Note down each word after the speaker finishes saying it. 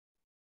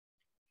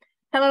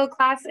Hello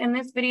class, in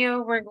this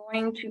video we're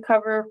going to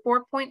cover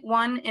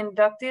 4.1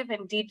 inductive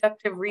and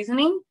deductive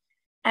reasoning,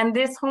 and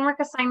this homework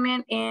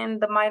assignment in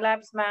the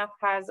MyLabs Math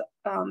has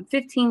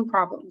 15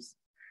 problems.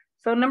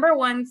 So number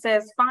 1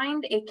 says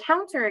find a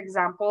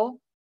counterexample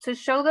to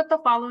show that the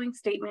following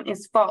statement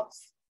is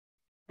false.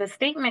 The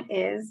statement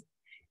is,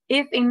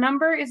 if a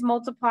number is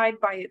multiplied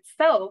by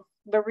itself,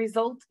 the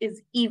result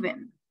is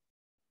even.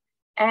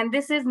 And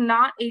this is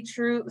not a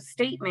true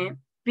statement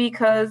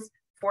because,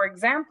 for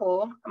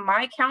example,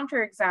 my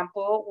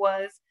counterexample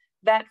was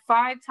that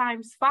 5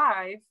 times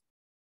 5,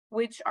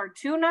 which are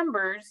two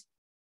numbers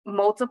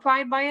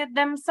multiplied by it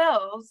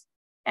themselves,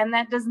 and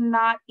that does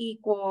not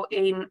equal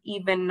an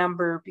even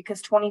number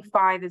because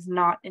 25 is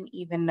not an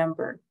even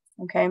number,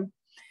 okay?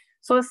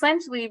 So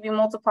essentially, if you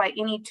multiply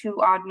any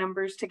two odd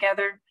numbers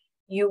together,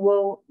 you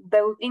will,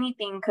 though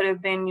anything could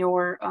have been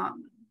your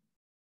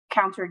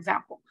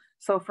counterexample.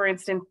 So for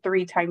instance,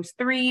 3 times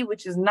 3,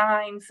 which is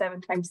 9,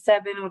 7 times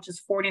 7, which is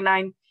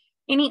 49.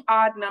 Any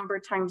odd number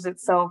times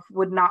itself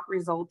would not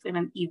result in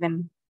an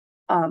even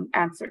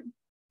answer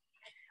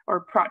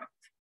or product.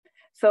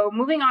 So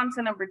moving on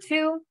to number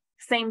 2,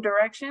 same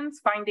directions,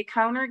 find a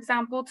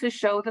counterexample to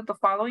show that the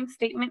following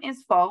statement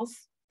is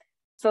false.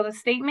 So the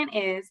statement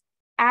is,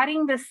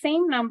 adding the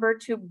same number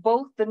to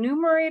both the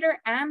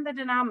numerator and the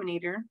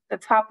denominator, the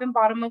top and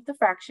bottom of the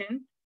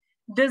fraction,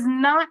 does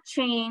not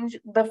change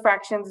the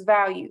fraction's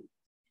value.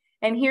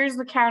 And here's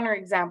the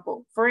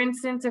counterexample. For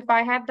instance, if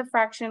I had the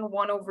fraction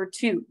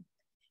 1/2,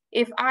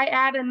 if I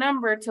add a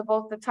number to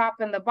both the top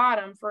and the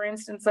bottom, for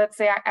instance, let's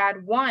say I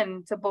add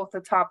 1 to both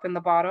the top and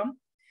the bottom,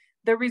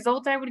 the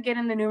result I would get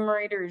in the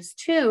numerator is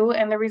 2,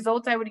 and the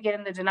result I would get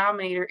in the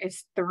denominator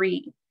is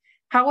 3.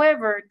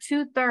 However,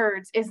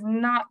 2/3 is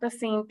not the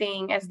same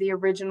thing as the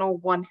original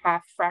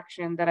 1/2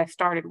 fraction that I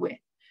started with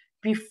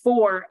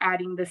before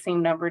adding the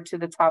same number to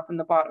the top and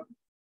the bottom.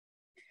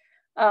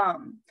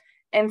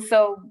 And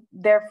so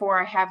therefore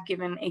I have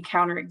given a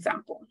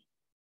counterexample.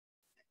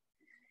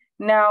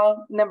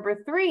 Now,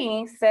 number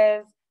 3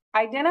 says,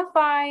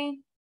 identify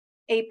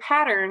a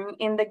pattern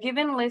in the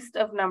given list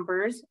of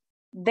numbers,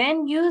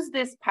 then use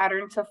this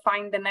pattern to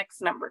find the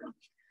next number.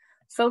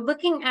 So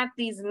looking at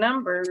these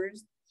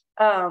numbers,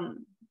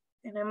 and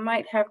I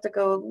might have to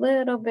go a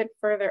little bit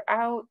further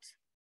out,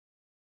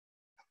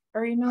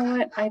 or you know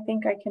what? I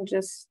think I can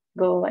just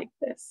go like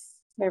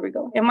this. There we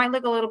go. It might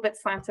look a little bit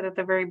slanted at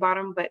the very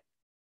bottom, but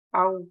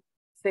I'll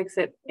fix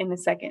it in a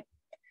second.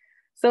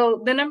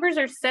 So the numbers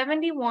are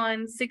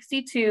 71,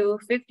 62,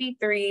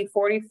 53,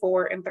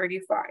 44, and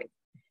 35.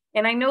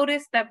 And I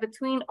noticed that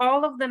between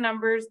all of the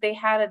numbers, they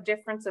had a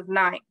difference of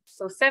 9.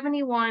 So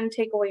 71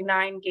 take away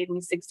 9 gave me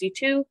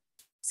 62.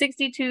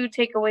 62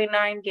 take away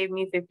 9 gave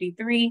me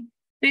 53.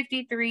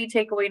 53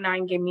 take away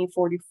 9 gave me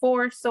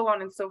 44, so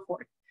on and so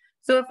forth.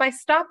 So if I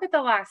stop at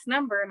the last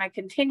number and I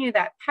continue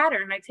that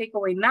pattern, I take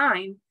away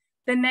 9,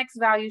 the next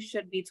value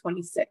should be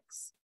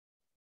 26.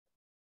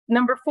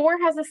 Number 4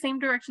 has the same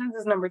directions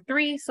as number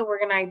 3, so we're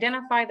going to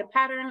identify the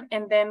pattern,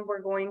 and then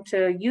we're going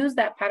to use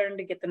that pattern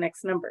to get the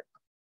next number.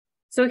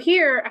 So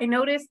here, I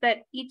noticed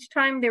that each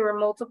time they were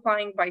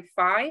multiplying by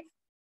 5.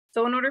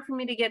 So in order for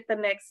me to get the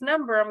next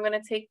number, I'm going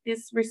to take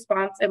this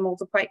response and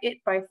multiply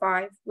it by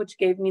 5, which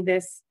gave me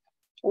this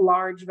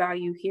large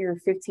value here,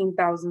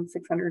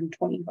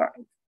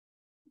 15,625.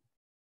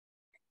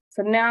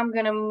 So now I'm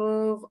going to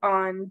move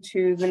on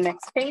to the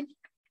next page.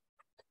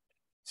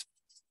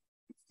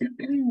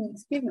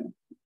 Excuse me.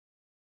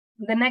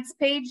 The next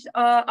page,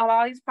 a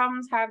lot of these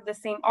problems have the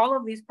same, all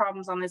of these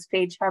problems on this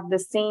page have the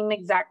same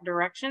exact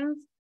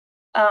directions.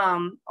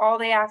 All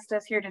they asked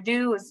us here to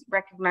do is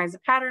recognize a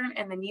pattern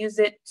and then use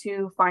it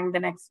to find the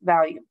next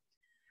value.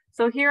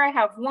 So here I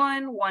have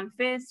 1,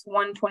 1/5,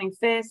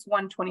 1/25,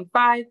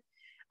 1/25.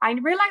 I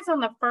realized on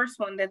the first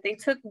one that they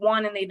took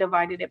 1 and they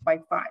divided it by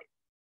 5.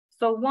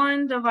 So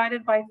 1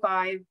 divided by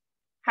 5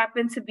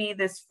 happened to be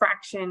this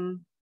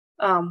fraction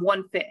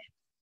 1/5.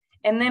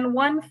 And then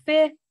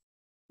 1/5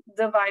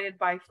 divided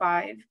by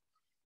 5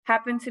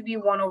 happened to be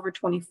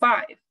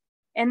 1/25.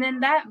 And then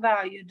that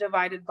value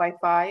divided by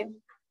 5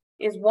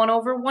 is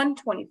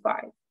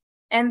 1/125.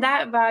 And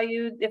that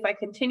value, if I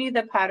continue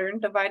the pattern,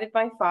 divided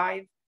by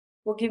 5,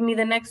 will give me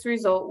the next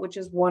result, which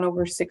is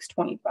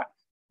 1/625.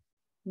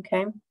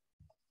 Okay.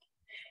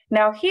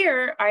 Now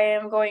here I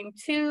am going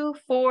 2,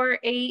 4,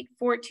 8,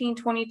 14,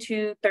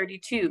 22,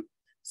 32.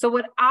 So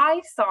what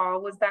I saw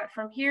was that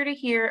from here to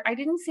here, I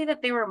didn't see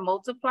that they were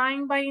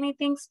multiplying by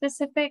anything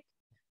specific.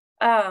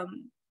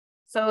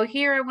 So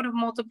here I would have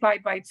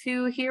multiplied by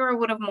 2, here I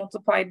would have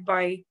multiplied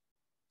by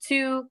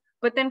 2,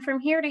 but then from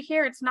here to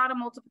here, it's not a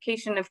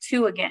multiplication of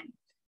 2 again.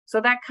 So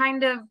that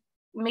kind of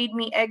made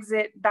me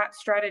exit that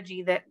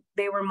strategy that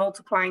they were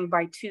multiplying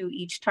by 2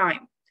 each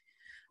time.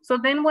 So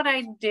then what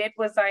I did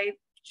was I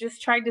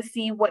just tried to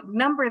see what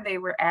number they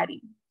were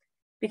adding,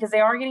 because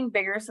they are getting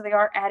bigger, so they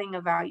are adding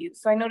a value.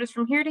 So I noticed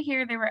from here to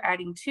here, they were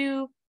adding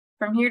 2.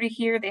 From here to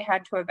here, they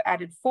had to have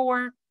added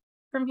 4.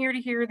 From here to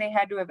here, they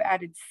had to have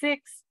added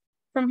 6.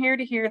 From here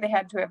to here, they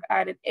had to have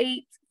added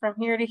 8. From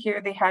here to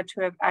here, they had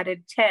to have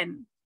added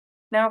 10.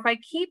 Now, if I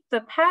keep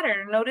the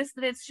pattern, notice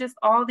that it's just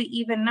all the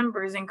even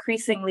numbers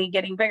increasingly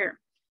getting bigger.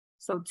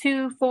 So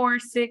 2, 4,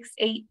 6,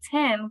 8,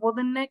 10. Well,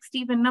 the next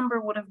even number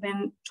would have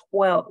been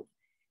 12.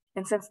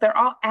 And since they're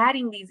all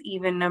adding these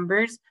even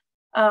numbers,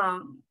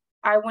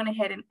 I went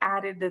ahead and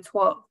added the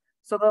 12.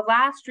 So the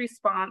last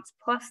response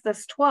plus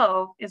this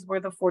 12 is where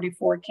the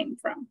 44 came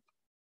from.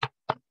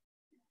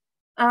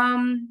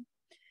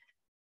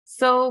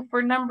 So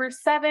for number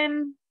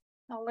 7,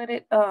 I'll let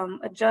it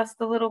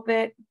adjust a little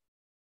bit.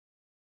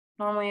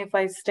 Normally, if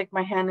I stick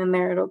my hand in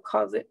there, it'll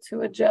cause it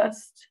to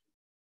adjust.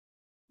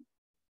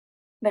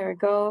 There it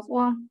goes.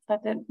 Well,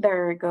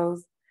 there it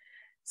goes.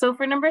 So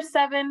for number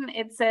 7,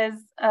 it says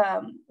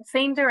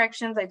same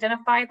directions,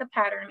 identify the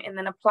pattern, and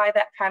then apply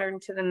that pattern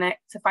to the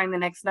next to find the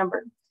next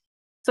number.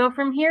 So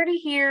from here to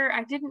here,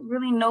 I didn't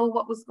really know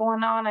what was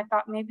going on. I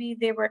thought maybe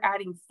they were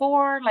adding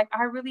 4. Like I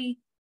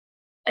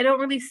don't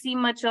really see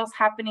much else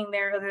happening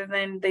there other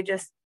than they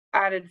just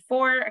added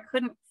 4. I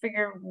couldn't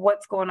figure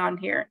what's going on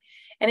here.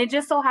 And it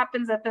just so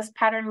happens that this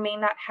pattern may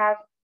not have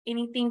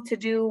anything to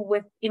do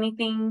with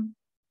anything.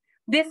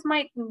 This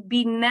might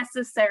be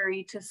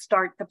necessary to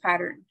start the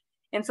pattern.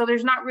 And so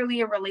there's not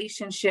really a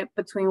relationship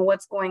between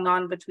what's going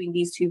on between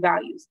these two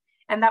values.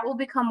 And that will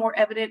become more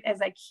evident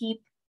as I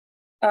keep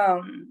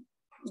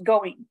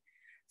going.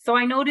 So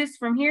I noticed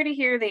from here to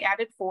here, they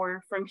added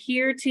 4. From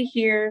here to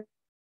here,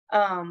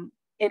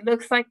 it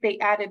looks like they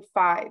added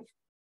 5.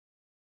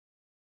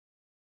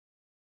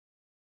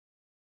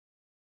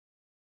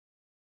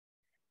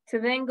 To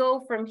then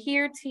go from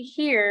here to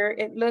here,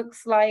 it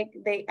looks like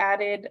they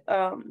added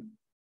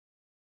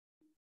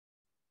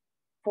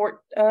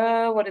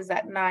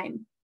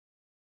 9.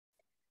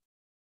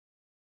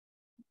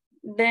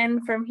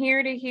 Then from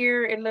here to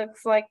here, it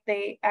looks like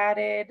they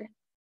added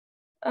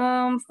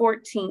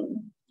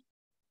 14.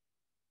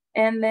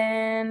 And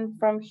then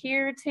from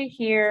here to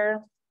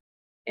here,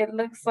 it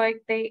looks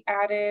like they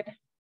added,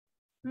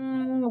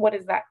 what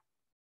is that?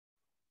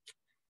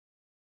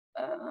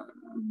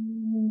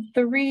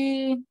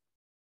 3,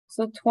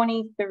 so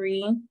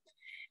 23.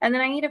 And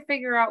then I need to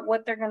figure out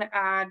what they're gonna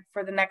add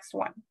for the next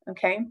one,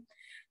 okay?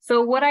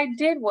 So what I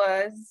did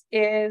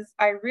is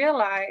I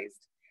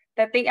realized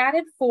that they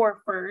added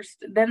 4 first,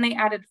 then they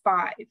added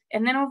 5,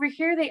 and then over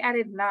here they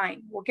added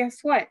 9. Well, guess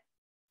what?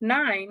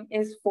 9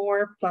 is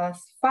 4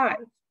 plus 5.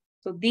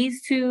 So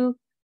these two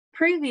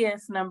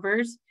previous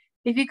numbers,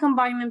 if you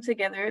combine them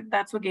together,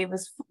 that's what gave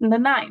us the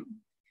 9.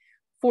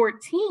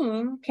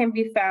 14 can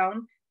be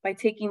found by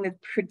taking the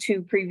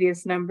 2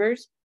 previous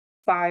numbers,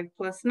 5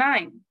 plus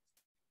 9.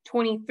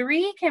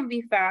 23 can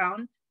be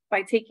found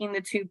by taking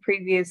the 2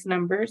 previous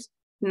numbers,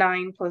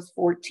 9 plus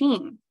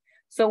 14.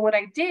 So what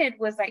I did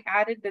was I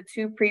added the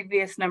 2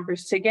 previous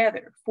numbers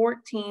together,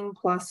 14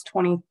 plus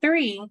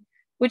 23,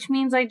 which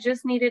means I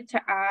just needed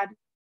to add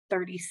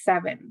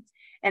 37.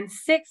 And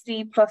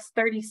 60 plus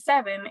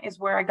 37 is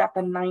where I got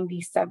the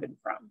 97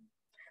 from.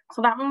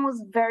 So that one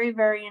was very,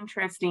 very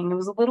interesting. It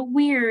was a little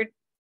weird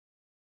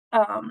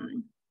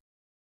and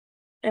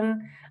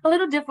a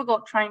little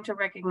difficult trying to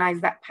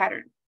recognize that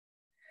pattern.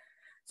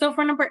 So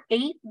for number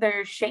 8,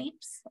 there's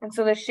shapes. And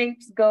so the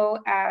shapes go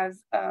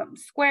as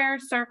square,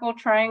 circle,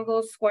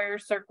 triangle, square,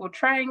 circle,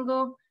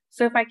 triangle.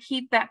 So if I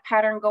keep that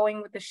pattern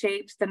going with the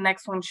shapes, the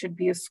next one should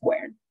be a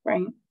square,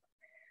 right?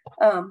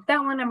 That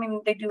one, I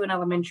mean, they do in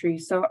elementary,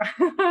 so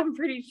I'm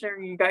pretty sure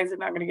you guys are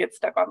not going to get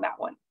stuck on that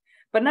one.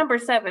 But number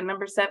 7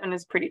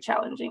 is pretty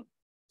challenging.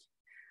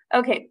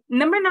 Okay,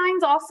 number 9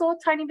 is also a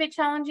tiny bit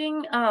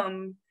challenging.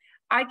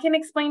 I can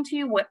explain to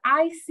you what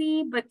I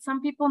see, but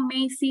some people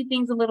may see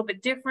things a little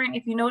bit different.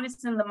 If you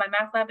notice in my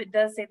math lab, it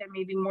does say there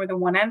may be more than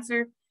one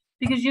answer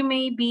because you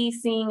may be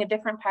seeing a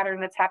different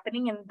pattern that's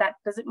happening, and that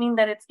doesn't mean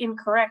that it's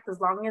incorrect. As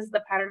long as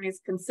the pattern is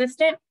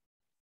consistent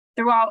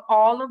throughout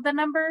all of the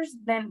numbers,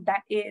 then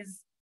that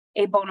is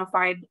a bona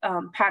fide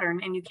pattern,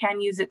 and you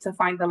can use it to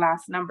find the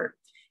last number.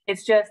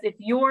 It's just if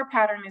your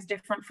pattern is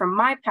different from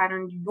my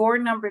pattern, your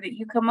number that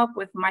you come up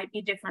with might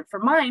be different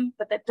from mine,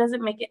 but that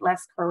doesn't make it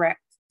less correct.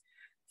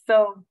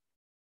 So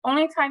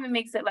only time it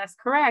makes it less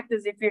correct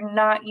is if you're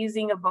not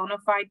using a bona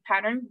fide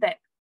pattern that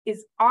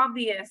is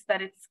obvious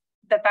that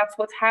that's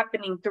what's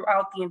happening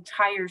throughout the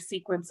entire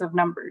sequence of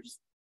numbers,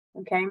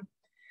 okay?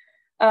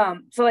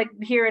 So like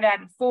here it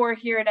added 4,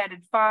 here it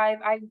added 5.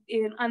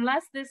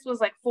 Unless this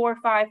was like 4,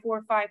 5,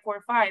 4, 5,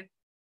 4, 5,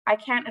 I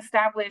can't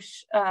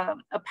establish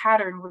a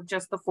pattern with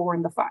just the 4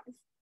 and the 5.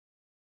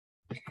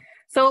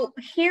 So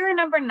here in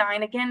number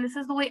 9, again, this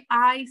is the way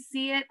I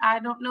see it. I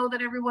don't know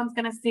that everyone's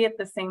going to see it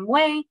the same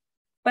way,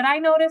 but I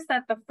noticed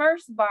that the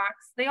first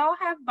box, they all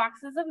have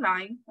boxes of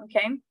 9,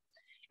 okay?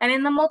 And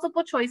in the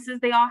multiple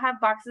choices, they all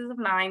have boxes of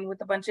 9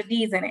 with a bunch of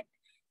D's in it.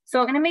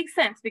 So, and it makes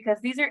sense because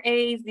these are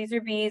A's, these are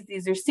B's,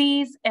 these are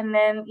C's, and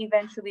then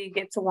eventually you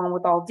get to one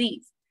with all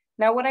D's.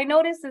 Now, what I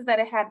noticed is that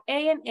it had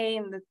A and A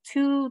in the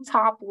 2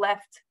 top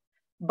left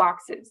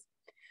boxes.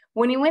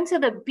 When you went to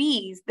the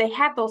B's, they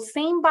had those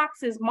same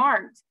boxes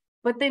marked,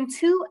 but then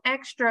 2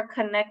 extra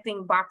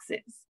connecting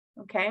boxes,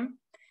 okay?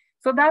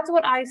 So that's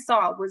what I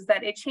saw, was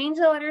that it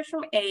changed the letters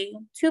from A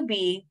to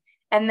B,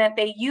 and that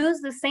they use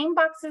the same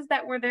boxes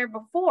that were there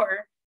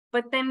before,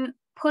 but then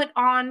put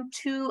on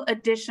 2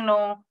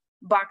 additional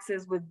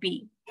boxes with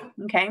B,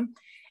 okay?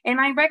 And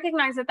I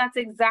recognize that that's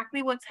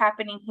exactly what's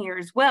happening here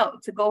as well.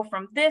 To go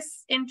from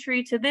this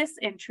entry to this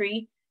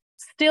entry,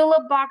 still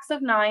a box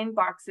of 9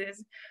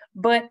 boxes,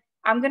 but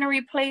I'm gonna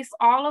replace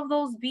all of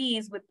those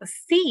B's with the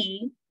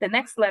C, the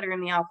next letter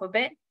in the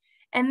alphabet,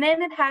 and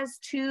then it has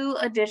 2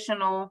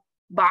 additional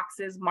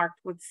boxes marked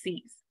with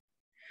C's.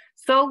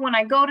 So when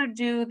I go to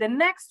do the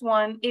next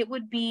one, it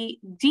would be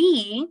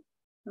D,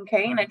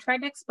 okay, and I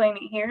tried to explain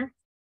it here.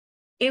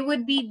 It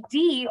would be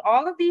D,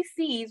 all of these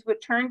C's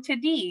would turn to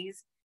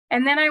D's,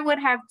 and then I would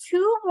have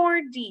 2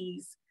 more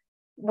D's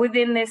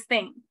within this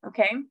thing,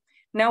 okay?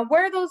 Now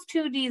where those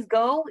 2 D's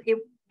go,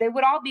 they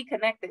would all be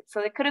connected. So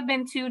it could have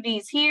been 2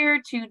 D's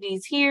here, 2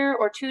 D's here,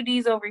 or 2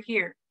 D's over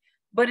here.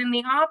 But in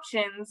the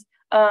options,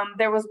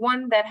 there was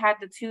one that had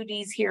the 2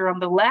 D's here on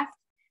the left,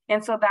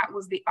 and so that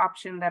was the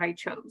option that I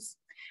chose.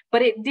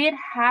 But it did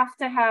have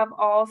to have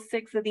all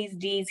 6 of these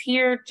D's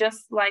here,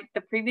 just like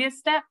the previous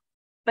step,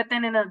 but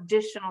then an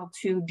additional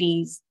 2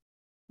 D's,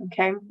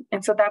 okay?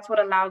 And so that's what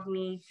allowed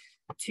me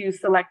to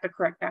select the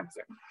correct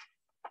answer.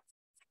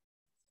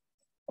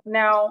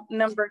 Now,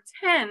 number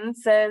 10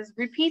 says,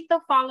 repeat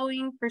the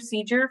following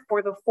procedure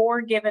for the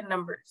 4 given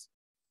numbers.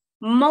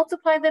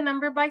 Multiply the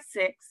number by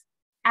 6,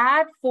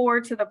 add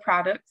 4 to the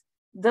product,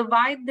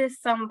 divide this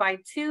sum by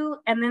 2,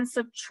 and then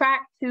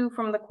subtract 2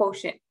 from the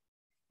quotient.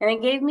 And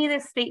it gave me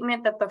this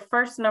statement that the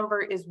first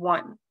number is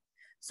 1.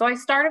 So I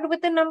started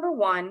with the number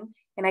 1,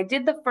 and I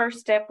did the first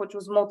step, which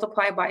was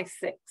multiply by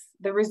 6.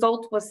 The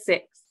result was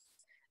 6.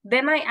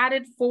 Then I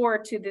added 4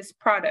 to this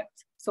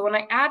product. So when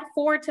I add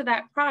 4 to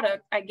that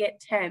product, I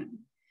get 10.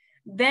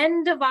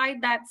 Then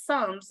divide that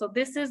sum. So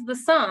this is the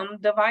sum.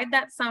 Divide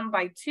that sum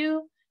by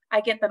 2.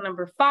 I get the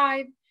number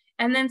 5.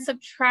 And then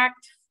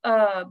subtract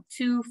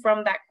 2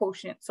 from that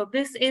quotient. So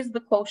this is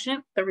the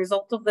quotient, the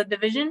result of the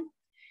division.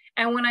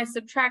 And when I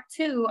subtract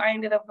 2, I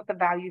ended up with the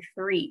value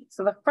 3.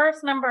 So the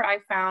first number I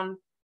found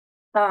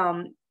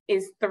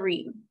is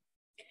 3.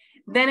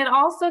 Then it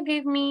also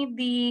gave me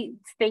the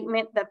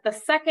statement that the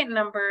second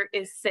number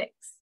is 6,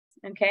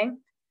 okay?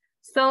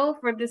 So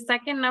for the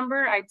second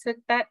number, I took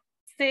that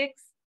 6,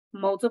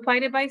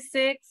 multiplied it by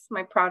 6,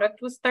 my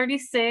product was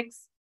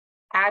 36,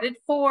 added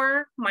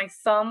 4, my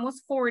sum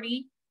was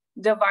 40,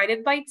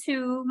 divided by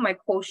 2, my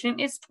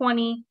quotient is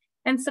 20,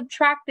 and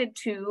subtracted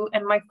 2,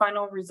 and my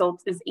final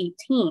result is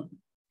 18.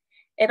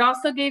 It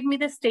also gave me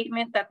the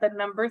statement that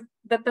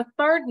the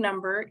third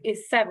number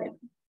is 7.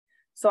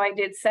 So I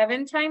did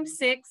 7 times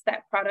 6,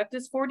 that product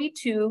is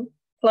 42,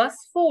 plus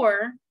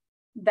 4,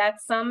 that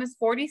sum is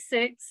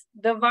 46,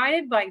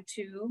 divided by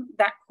 2,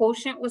 that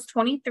quotient was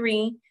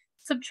 23,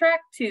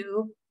 subtract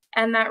 2,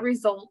 and that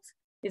result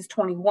is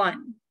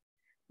 21.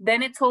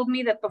 Then it told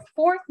me that the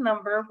fourth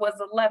number was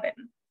 11.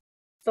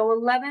 So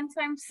 11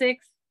 times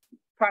 6,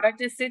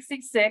 product is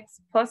 66,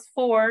 plus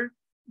 4,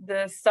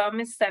 the sum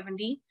is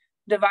 70,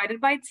 divided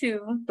by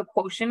 2, the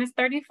quotient is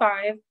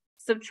 35,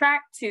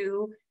 subtract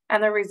 2,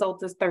 and the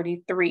result is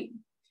 33.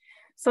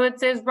 So it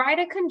says, write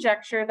a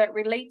conjecture that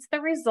relates the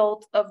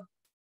result of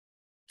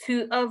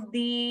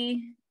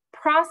the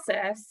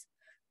process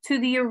to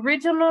the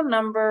original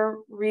number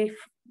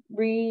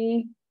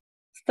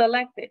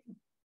selected.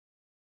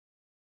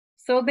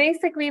 So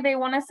basically, they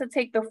want us to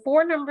take the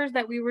 4 numbers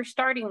that we were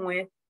starting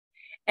with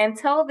and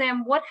tell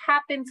them what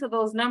happened to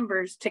those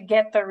numbers to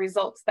get the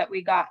results that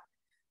we got.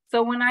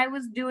 So when I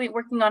was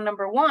working on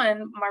number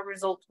 1, my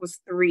result was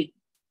 3.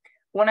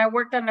 When I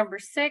worked on number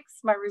 6,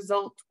 my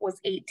result was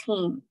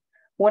 18.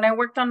 When I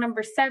worked on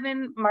number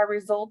 7, my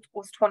result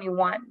was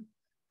 21.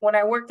 When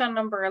I worked on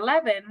number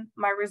 11,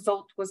 my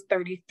result was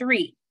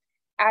 33.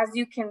 As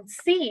you can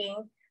see,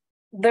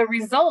 the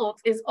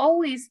result is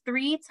always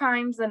 3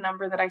 times the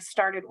number that I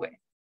started with,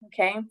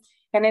 okay?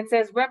 And it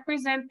says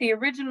represent the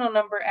original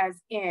number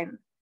as n.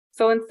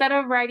 So instead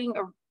of writing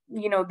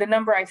the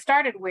number I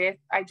started with,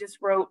 I just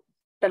wrote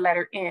the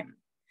letter n.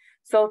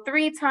 So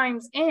 3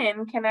 times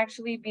n can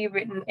actually be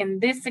written in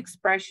this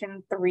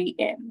expression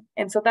 3n.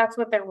 And so that's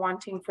what they're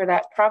wanting for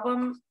that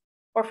problem,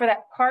 or for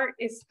that part,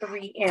 is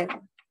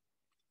 3n.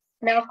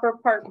 Now for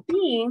part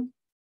B,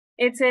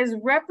 it says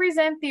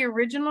represent the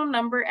original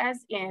number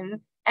as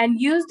n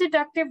and use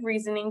deductive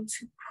reasoning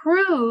to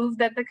prove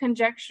that the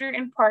conjecture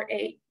in part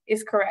A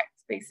is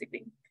correct,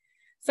 basically.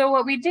 So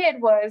what we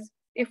did was,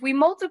 if we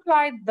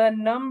multiplied the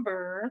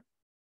number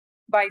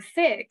by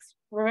 6,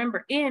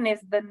 remember n is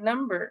the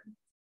number.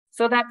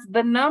 So that's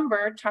the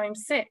number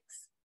times 6.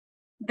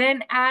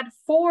 Then add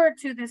 4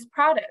 to this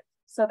product.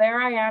 So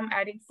there I am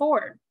adding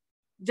 4.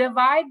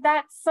 Divide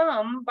that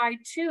sum by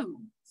 2.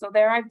 So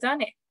there I've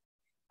done it.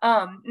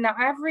 Now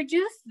I've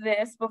reduced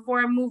this before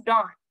I moved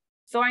on.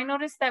 So I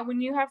noticed that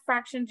when you have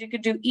fractions, you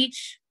could do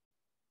each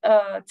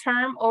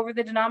term over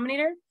the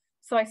denominator.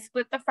 So I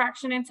split the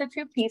fraction into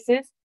 2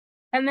 pieces.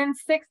 And then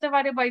 6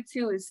 divided by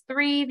 2 is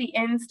 3. The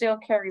n still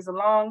carries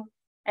along.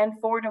 And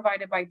 4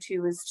 divided by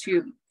 2 is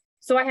 2.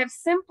 So I have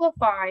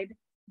simplified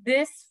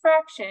this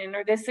fraction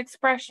or this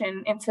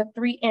expression into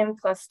 3n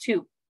plus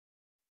 2.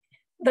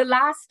 The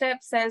last step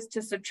says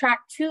to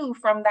subtract 2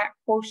 from that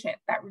quotient,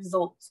 that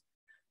result.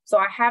 So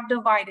I have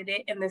divided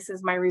it, and this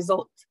is my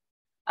result.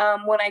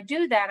 When I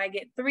do that, I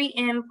get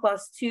 3n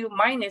plus 2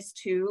 minus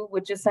 2,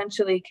 which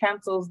essentially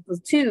cancels the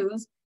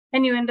 2's,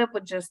 and you end up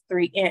with just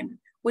 3n,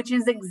 which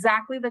is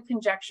exactly the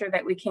conjecture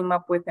that we came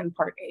up with in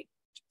part A.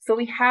 So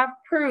we have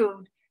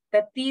proved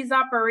that these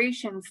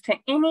operations to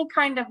any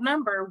kind of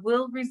number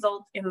will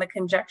result in the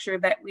conjecture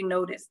that we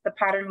noticed, the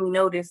pattern we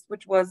noticed,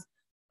 which was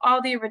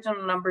all the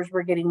original numbers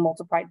were getting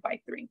multiplied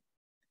by 3.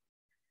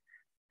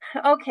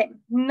 Okay,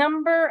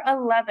 number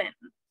 11.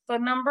 So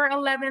number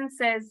 11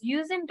 says,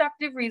 use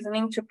inductive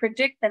reasoning to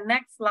predict the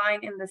next line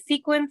in the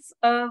sequence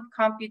of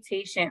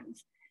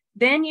computations.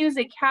 Then use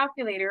a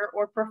calculator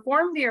or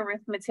perform the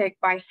arithmetic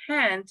by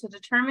hand to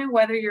determine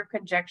whether your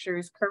conjecture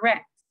is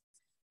correct.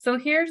 So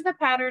here's the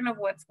pattern of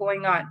what's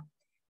going on.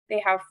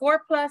 They have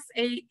 4 plus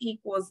 8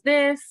 equals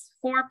this,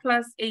 4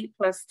 plus 8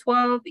 plus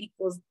 12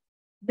 equals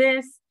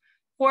this,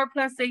 4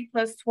 plus 8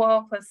 plus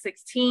 12 plus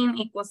 16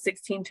 equals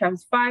 16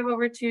 times 5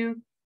 over 2,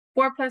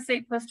 4 plus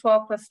 8 plus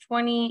 12 plus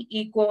 20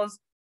 equals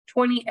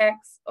 20x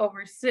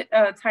over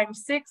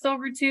times 6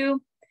 over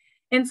 2.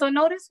 And so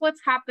notice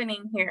what's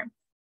happening here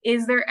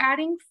is they're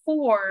adding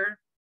 4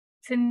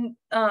 to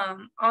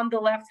on the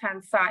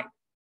left-hand side.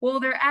 Well,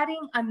 they're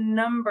adding a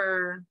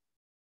number.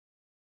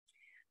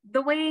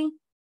 The way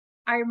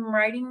I'm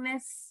writing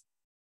this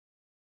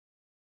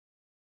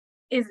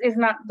is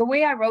not, the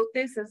way I wrote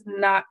this is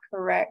not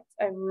correct.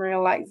 I'm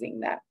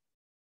realizing that.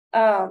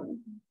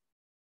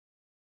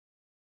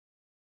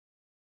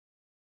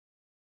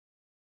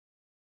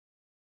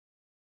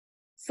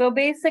 So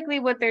basically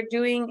what they're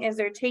doing is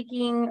they're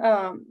taking,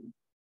 I'm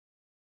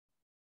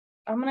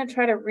gonna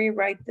try to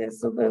rewrite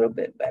this a little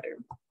bit better.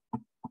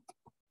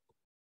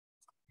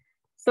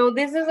 So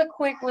this is a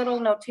quick little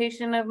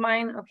notation of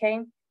mine, okay?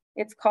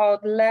 It's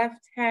called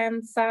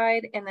left-hand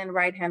side and then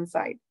right-hand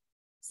side.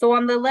 So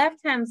on the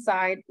left-hand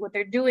side, what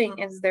they're doing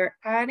is they're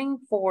adding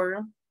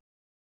 4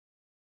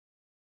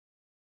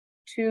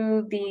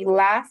 to the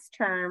last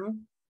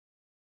term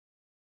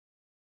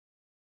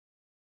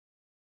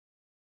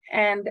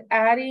and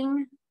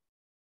adding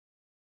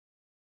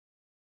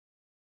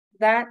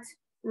that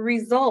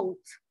result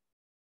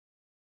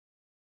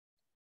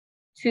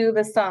to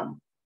the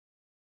sum.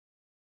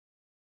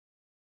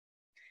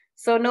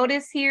 So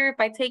notice here, if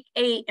I take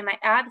 8 and I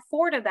add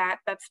 4 to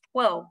that, that's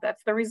 12.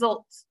 That's the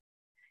result.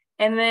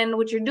 And then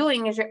what you're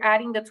doing is you're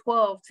adding the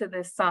 12 to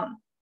this sum.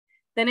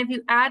 Then if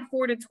you add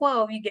 4 to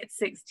 12, you get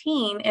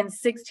 16, and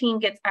 16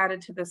 gets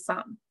added to the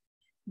sum.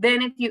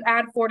 Then if you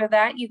add 4 to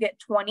that, you get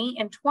 20,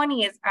 and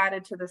 20 is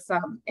added to the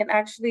sum. And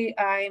actually,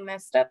 I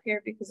messed up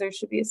here because there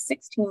should be a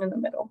 16 in the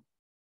middle.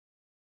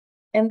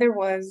 And there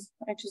was,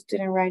 I just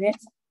didn't write it.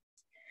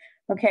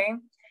 Okay.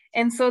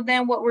 And so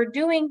then what we're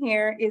doing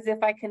here is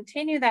if I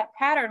continue that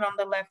pattern on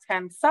the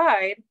left-hand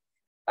side,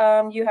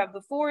 you have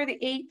the 4, the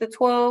 8, the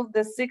 12,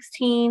 the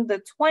 16,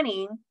 the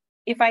 20.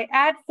 If I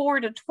add 4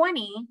 to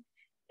 20,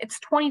 it's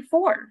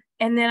 24.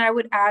 And then I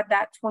would add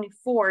that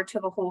 24 to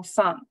the whole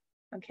sum,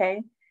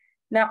 okay?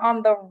 Now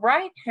on the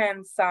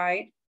right-hand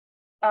side,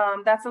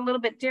 that's a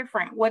little bit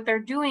different. What they're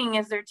doing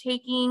is they're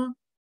taking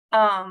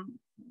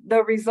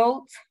the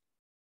result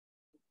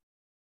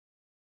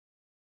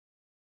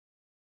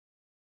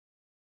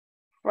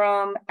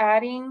from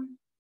adding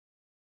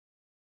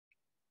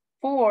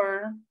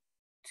 4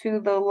 to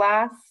the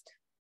last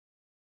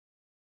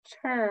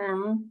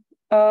term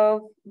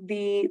of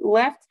the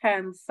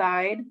left-hand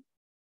side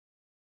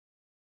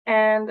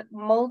and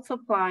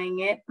multiplying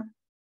it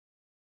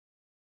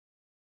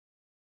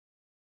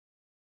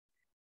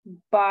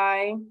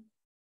by,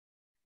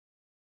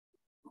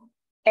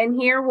 and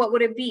here what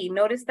would it be?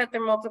 Notice that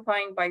they're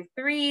multiplying by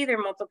 3,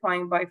 they're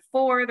multiplying by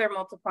 4, they're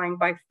multiplying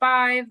by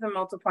 5, they're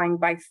multiplying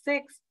by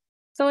 6.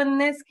 So in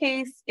this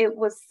case, it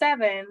was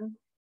 7,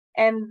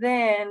 and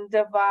then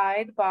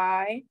divide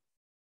by,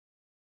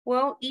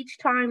 well, each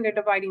time they're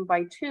dividing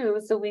by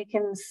 2, so we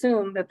can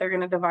assume that they're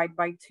going to divide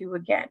by 2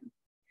 again.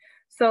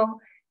 So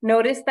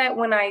notice that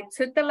when I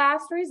took the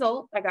last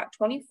result, I got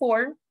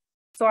 24.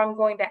 So I'm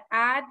going to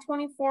add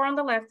 24 on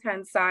the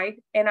left-hand side,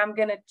 and I'm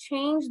going to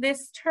change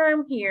this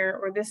term here,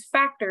 or this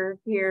factor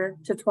here,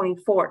 to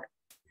 24.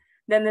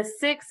 Then the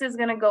 6 is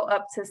going to go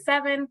up to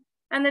 7,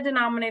 and the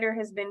denominator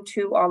has been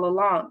 2 all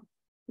along.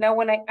 Now,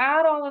 when I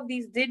add all of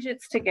these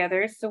digits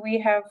together, so we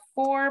have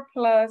 4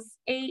 plus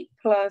 8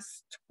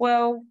 plus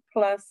 12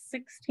 plus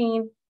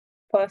 16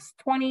 plus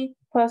 20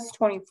 plus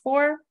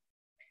 24,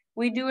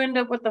 we do end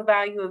up with a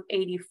value of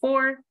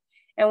 84.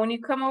 And when you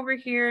come over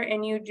here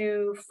and you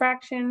do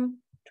fraction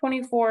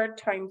 24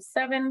 times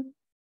 7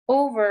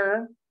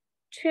 over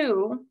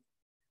 2,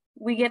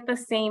 we get the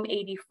same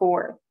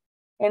 84.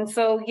 And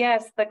so,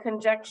 yes, the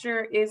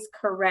conjecture is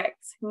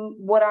correct.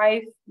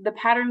 The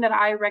pattern that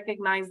I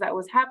recognized that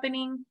was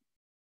happening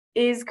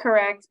is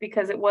correct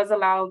because it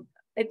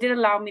did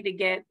allow me to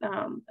get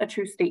a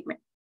true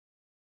statement.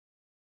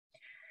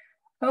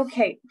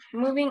 Okay,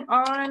 moving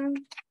on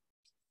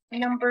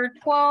Number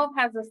 12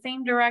 has the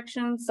same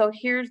direction. So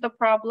here's the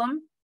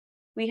problem.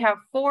 We have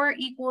 4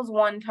 equals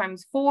 1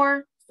 times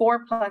 4.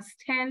 4 plus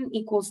 10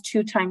 equals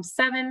 2 times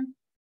 7.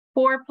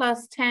 4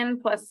 plus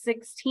 10 plus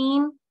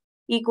 16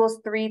 equals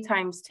 3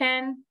 times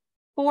 10.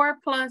 4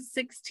 plus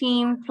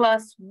 16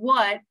 plus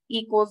what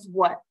equals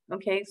what?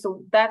 Okay,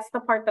 so that's the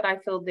part that I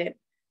filled in.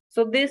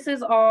 So this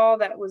is all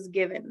that was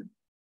given.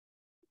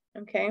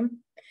 Okay,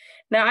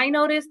 now I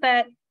noticed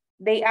that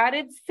they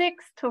added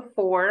 6 to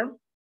 4,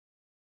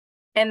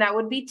 and that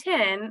would be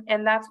 10,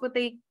 and that's what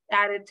they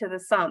added to the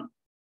sum.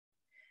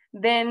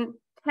 Then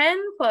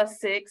 10 plus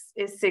 6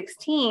 is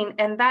 16,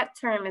 and that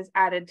term is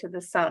added to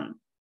the sum.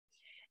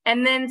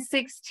 And then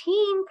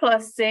 16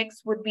 plus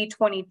 6 would be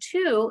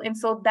 22, and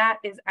so that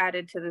is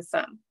added to the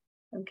sum,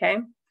 okay?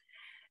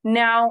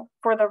 Now,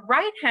 for the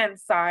right-hand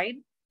side,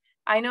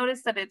 I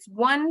noticed that it's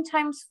 1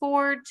 times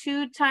 4,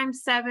 2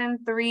 times 7,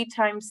 3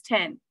 times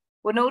 10.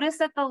 Well, notice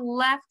that the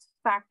left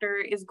factor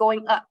is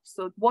going up.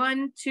 So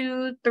 1,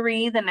 2,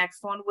 3, the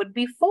next one would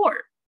be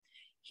 4.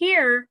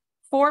 Here,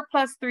 4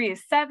 plus 3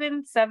 is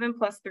 7, 7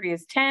 plus 3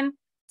 is 10,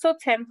 so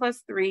 10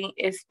 plus 3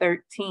 is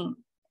 13.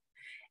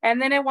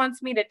 And then it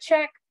wants me to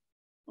check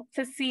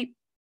to see,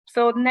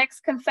 so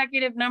next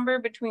consecutive number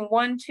between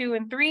 1, 2,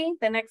 and 3,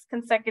 the next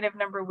consecutive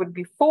number would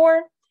be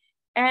 4.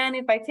 And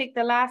if I take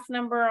the last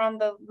number on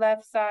the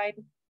left side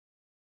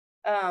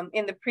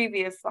in the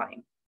previous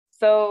line,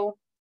 so,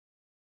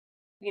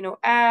 you know,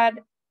 add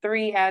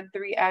 3, add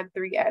 3, add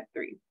 3, add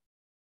 3.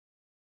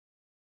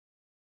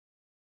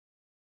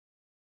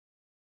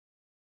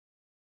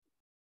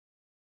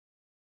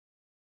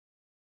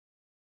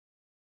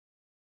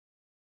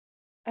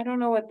 I don't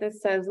know what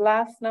this says.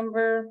 Last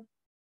number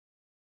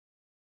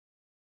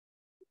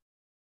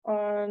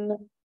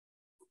on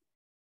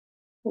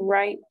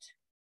right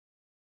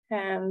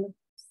hand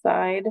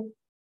side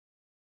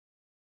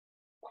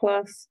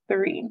plus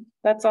 3.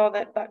 That's all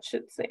that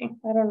should say.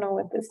 I don't know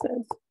what this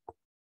is.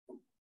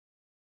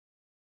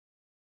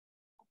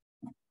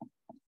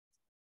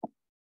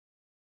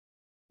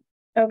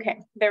 Okay,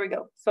 there we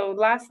go. So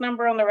last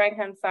number on the right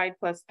hand side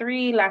plus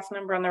 3, last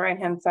number on the right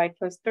hand side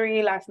plus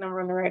 3, last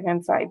number on the right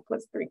hand side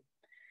plus 3.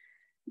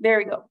 There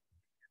we go.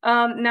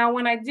 Now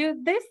when I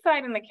do this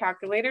side in the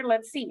calculator,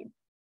 let's see.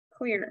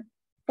 Clear.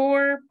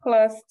 4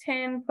 plus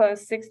 10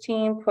 plus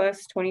 16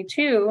 plus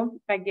 22,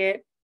 I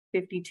get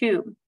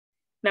 52.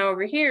 Now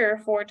over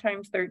here, 4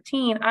 times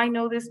 13, I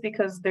know this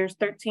because there's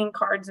 13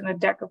 cards in a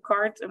deck of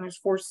cards and there's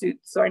 4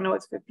 suits. So I know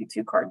it's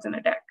 52 cards in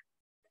a deck.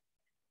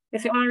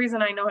 It's the only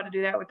reason I know how to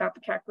do that without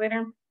the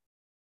calculator.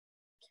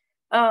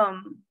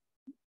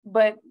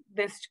 But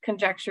this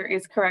conjecture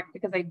is correct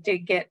because I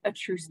did get a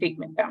true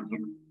statement down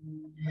here.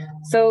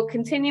 So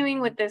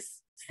continuing with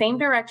this same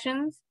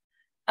directions,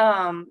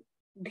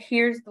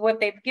 here's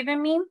what they've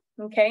given me,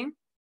 okay?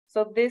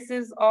 So this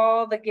is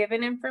all the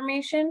given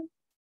information.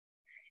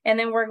 And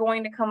then we're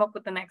going to come up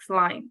with the next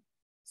line.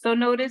 So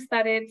notice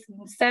that it's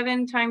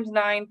 7 times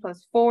 9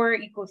 plus 4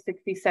 equals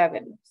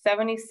 67.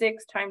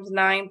 76 times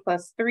 9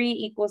 plus 3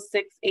 equals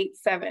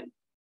 687.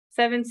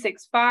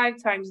 765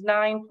 times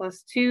 9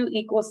 plus 2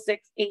 equals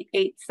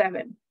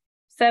 6887.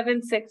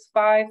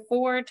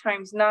 7654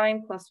 times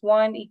 9 plus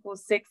 1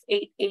 equals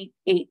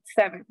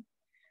 68887.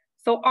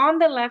 So on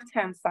the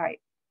left-hand side,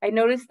 I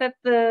noticed that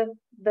the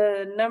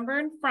number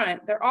in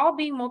front, they're all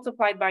being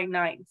multiplied by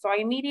 9. So I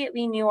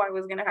immediately knew I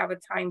was going to have a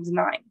times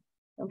 9,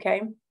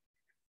 okay?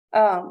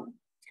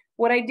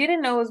 What I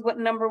didn't know is what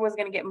number was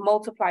going to get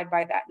multiplied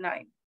by that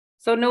 9.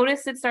 So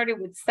notice it started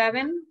with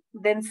 7,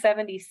 then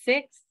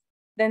 76,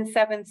 then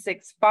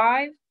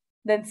 765,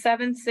 then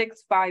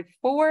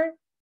 7654.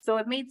 So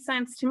it made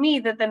sense to me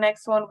that the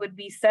next one would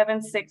be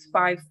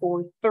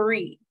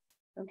 76543,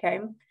 okay?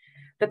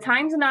 The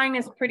times 9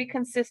 is pretty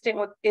consistent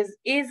with,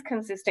 is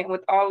consistent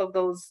with all of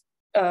those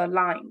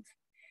lines.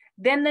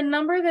 Then the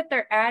number that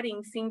they're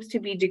adding seems to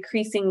be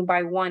decreasing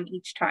by 1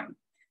 each time.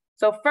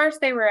 So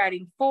first they were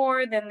adding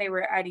 4, then they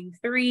were adding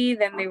 3,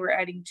 then they were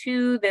adding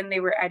 2, then they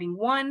were adding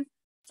 1.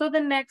 So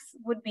the next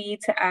would be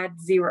to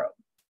add 0,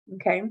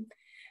 okay?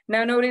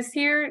 Now notice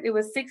here, it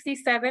was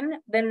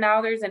 67, then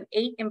now there's an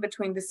 8 in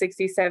between the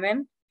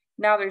 67.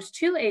 Now there's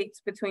 2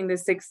 8s between the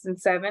 6 and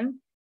 7.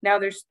 Now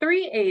there's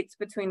 3 8s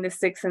between the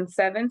 6 and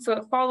 7. So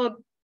it followed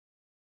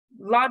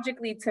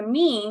logically to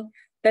me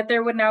that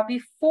there would now be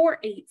 4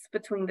 8s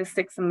between the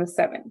 6 and the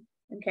 7,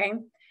 okay?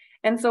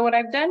 And so what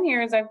I've done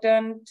here is I've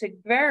done to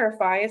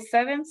verify is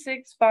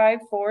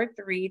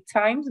 76543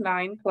 times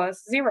 9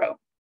 plus 0.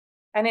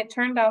 And it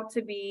turned out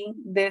to be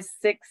this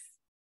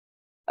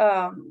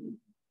 8888887,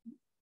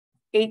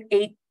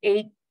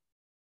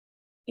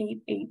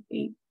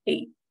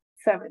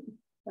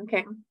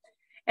 okay?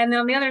 And then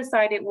on the other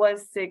side, it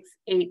was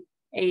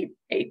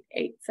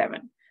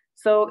 6888887.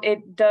 So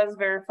it does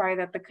verify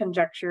that the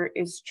conjecture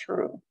is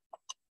true.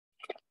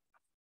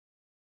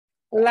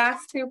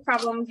 Last 2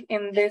 problems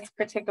in this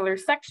particular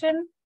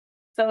section.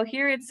 So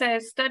here it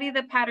says, study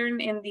the pattern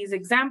in these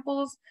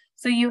examples.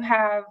 So you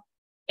have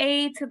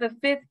a to the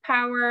 5th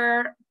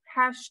power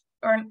hash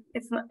or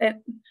it's not,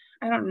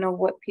 I don't know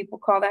what people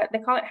call that. They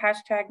call it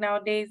hashtag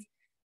nowadays.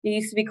 It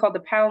used to be called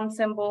the pound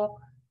symbol,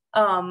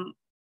 a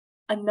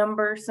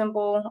number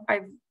symbol.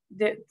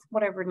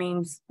 Whatever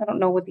names. I don't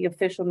know what the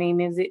official name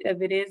is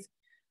if it is.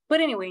 But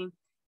anyway,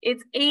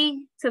 it's a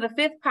to the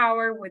 5th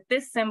power with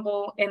this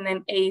symbol and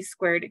then a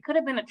squared. It could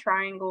have been a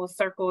triangle, a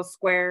circle, a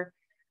square,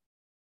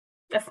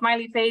 a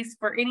smiley face.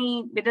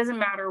 It doesn't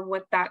matter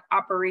what that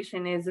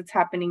operation is, it's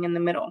happening in the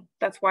middle.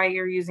 That's why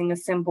you're using a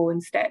symbol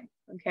instead,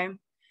 okay?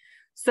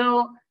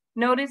 So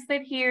notice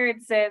that here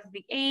it says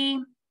the A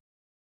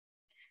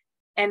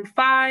and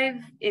 5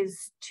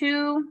 is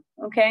 2,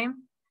 okay?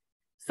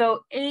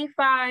 So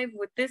A5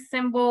 with this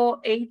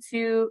symbol,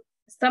 A2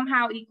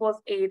 somehow equals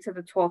A to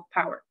the 12th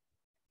power.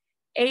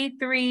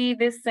 A3,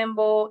 this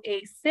symbol,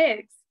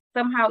 A6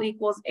 somehow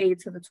equals A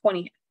to the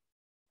 20th.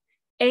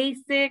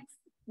 A6,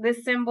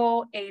 this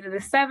symbol, A to the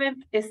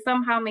 7th, is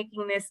somehow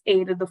making this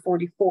A to the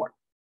 44.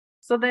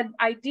 So the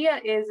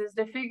idea is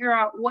to figure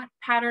out what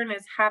pattern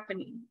is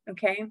happening,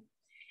 okay?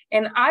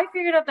 And I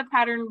figured out the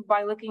pattern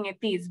by looking at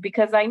these,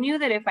 because I knew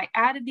that if I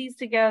added these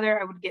together,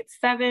 I would get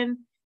 7.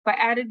 If I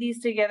added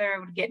these together, I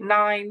would get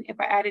 9. If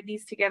I added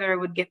these together, I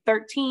would get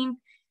 13.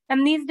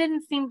 And these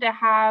didn't seem to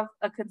have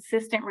a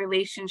consistent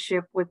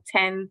relationship with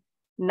 10,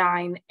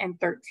 9, and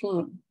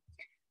 13.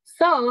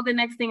 So the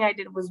next thing I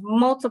did was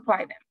multiply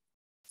them.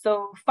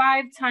 So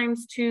 5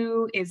 times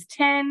 2 is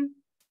 10,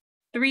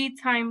 3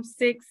 times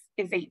 6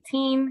 is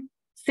 18,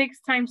 6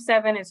 times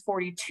 7 is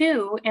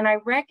 42, and I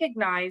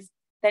recognize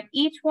that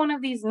each one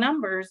of these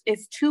numbers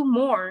is 2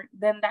 more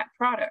than that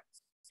product.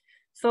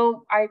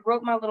 So I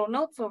wrote my little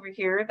notes over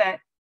here that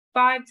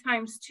 5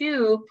 times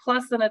 2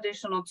 plus an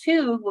additional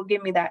 2 will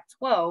give me that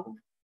 12.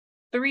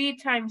 3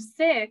 times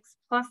 6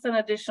 plus an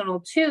additional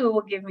 2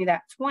 will give me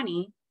that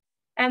 20.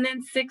 And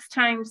then 6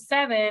 times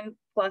 7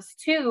 plus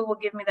 2 will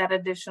give me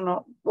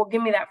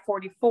that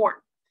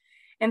 44.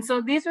 And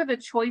so these are the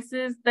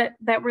choices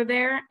that were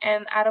there.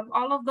 And out of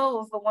all of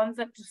those, the ones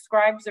that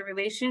describes the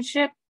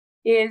relationship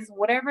is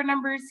whatever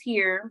number is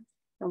here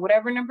and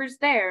whatever number is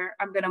there,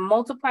 I'm going to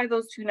multiply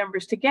those 2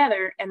 numbers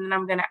together, and then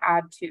I'm going to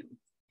add 2.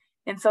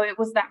 And so it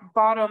was that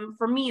bottom,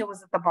 for me, it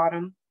was at the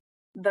bottom.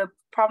 The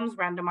problem's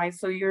randomized,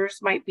 so yours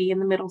might be in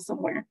the middle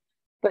somewhere.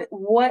 But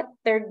what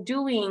they're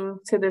doing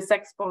to this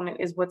exponent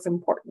is what's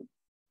important,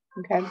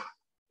 okay?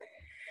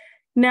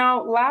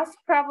 Now, last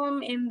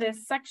problem in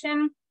this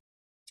section.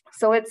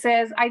 So it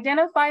says,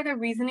 identify the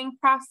reasoning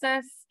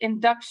process,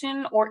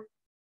 induction or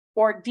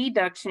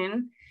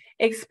deduction.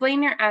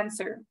 Explain your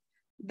answer.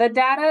 The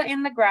data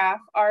in the graph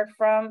are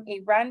from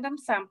a random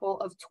sample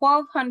of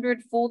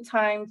 1,200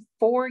 full-time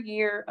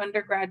 4-year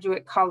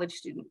undergraduate college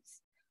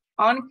students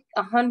on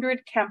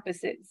 100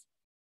 campuses.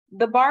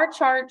 The bar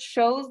chart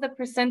shows the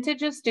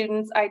percentage of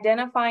students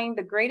identifying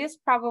the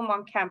greatest problem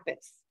on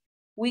campus.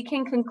 We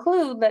can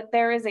conclude that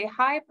there is a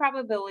high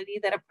probability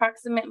that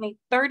approximately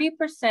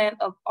 30%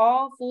 of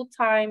all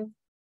full-time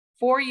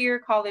 4-year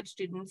college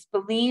students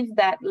believe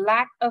that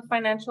lack of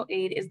financial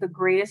aid is the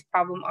greatest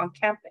problem on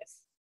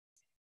campus.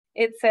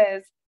 It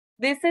says,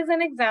 this is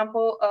an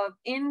example of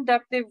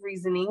inductive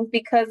reasoning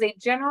because a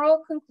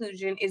general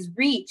conclusion is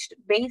reached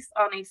based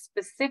on a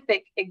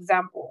specific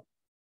example,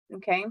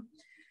 okay?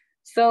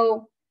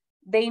 So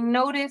they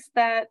notice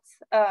that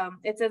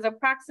it says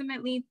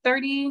approximately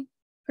 30%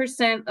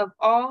 of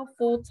all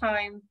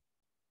full-time,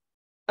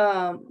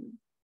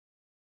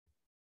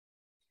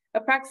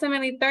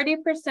 approximately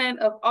 30%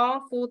 of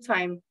all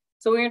full-time.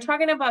 So when you're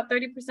talking about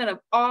 30% of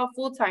all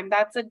full-time,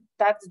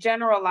 that's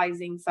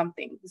generalizing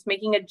something. It's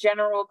making a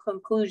general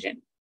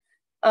conclusion.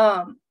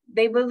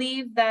 They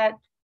believe that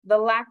the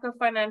lack of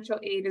financial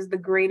aid is the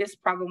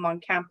greatest problem on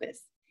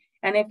campus.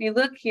 And if you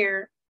look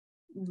here,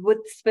 with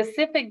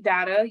specific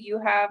data, you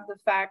have the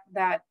fact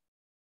that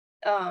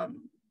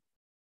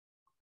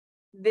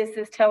this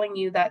is telling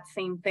you that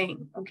same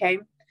thing, okay?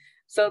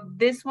 So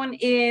this one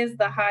is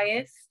the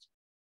highest,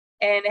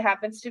 and it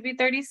happens to be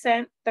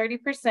 30%.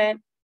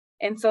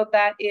 And so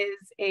that is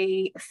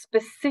a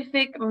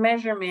specific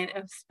measurement,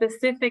 a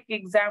specific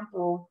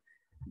example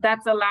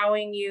that's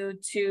allowing you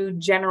to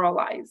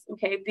generalize,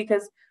 okay?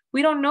 Because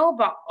we don't know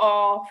about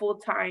all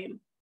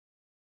full-time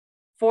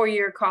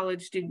 4-year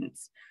college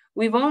students.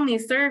 We've only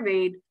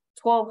surveyed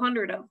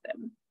 1,200 of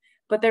them,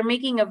 but they're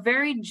making a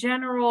very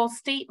general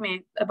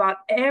statement about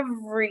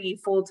every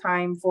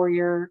full-time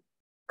 4-year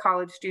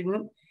college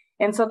student.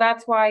 And so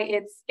that's why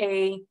it's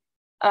a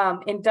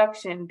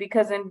induction,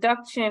 because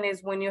induction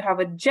is when you have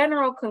a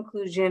general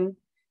conclusion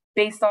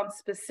based on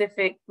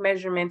specific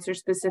measurements or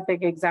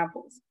specific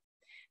examples.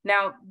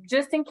 Now,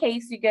 just in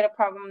case you get a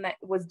problem that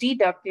was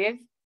deductive,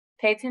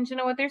 pay attention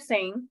to what they're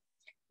saying.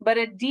 But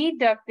a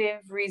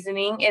deductive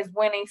reasoning is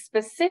when a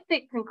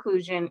specific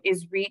conclusion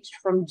is reached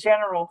from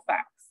general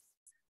facts.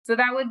 So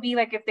that would be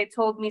like if they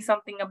told me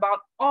something about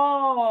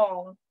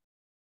all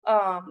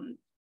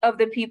of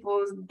the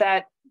people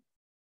that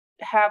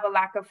have a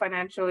lack of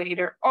financial aid,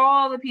 or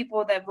all the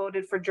people that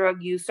voted for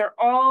drug use, or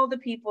all the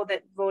people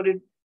that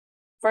voted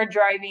for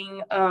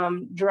driving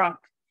drunk.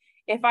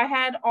 If I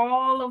had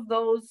all of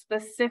those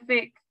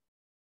specific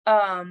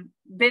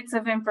bits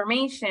of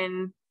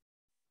information,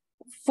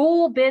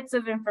 full bits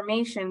of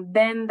information,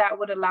 then that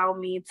would allow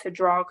me to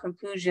draw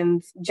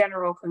conclusions,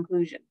 general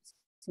conclusions,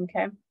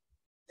 okay?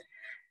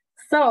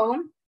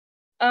 So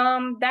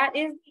that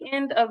is the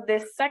end of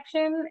this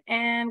section,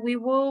 and we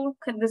will,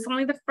 this is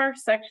only the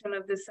first section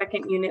of the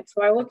second unit,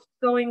 so I will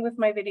keep going with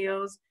my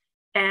videos,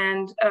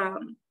 and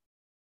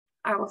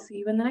I will see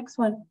you in the next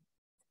one.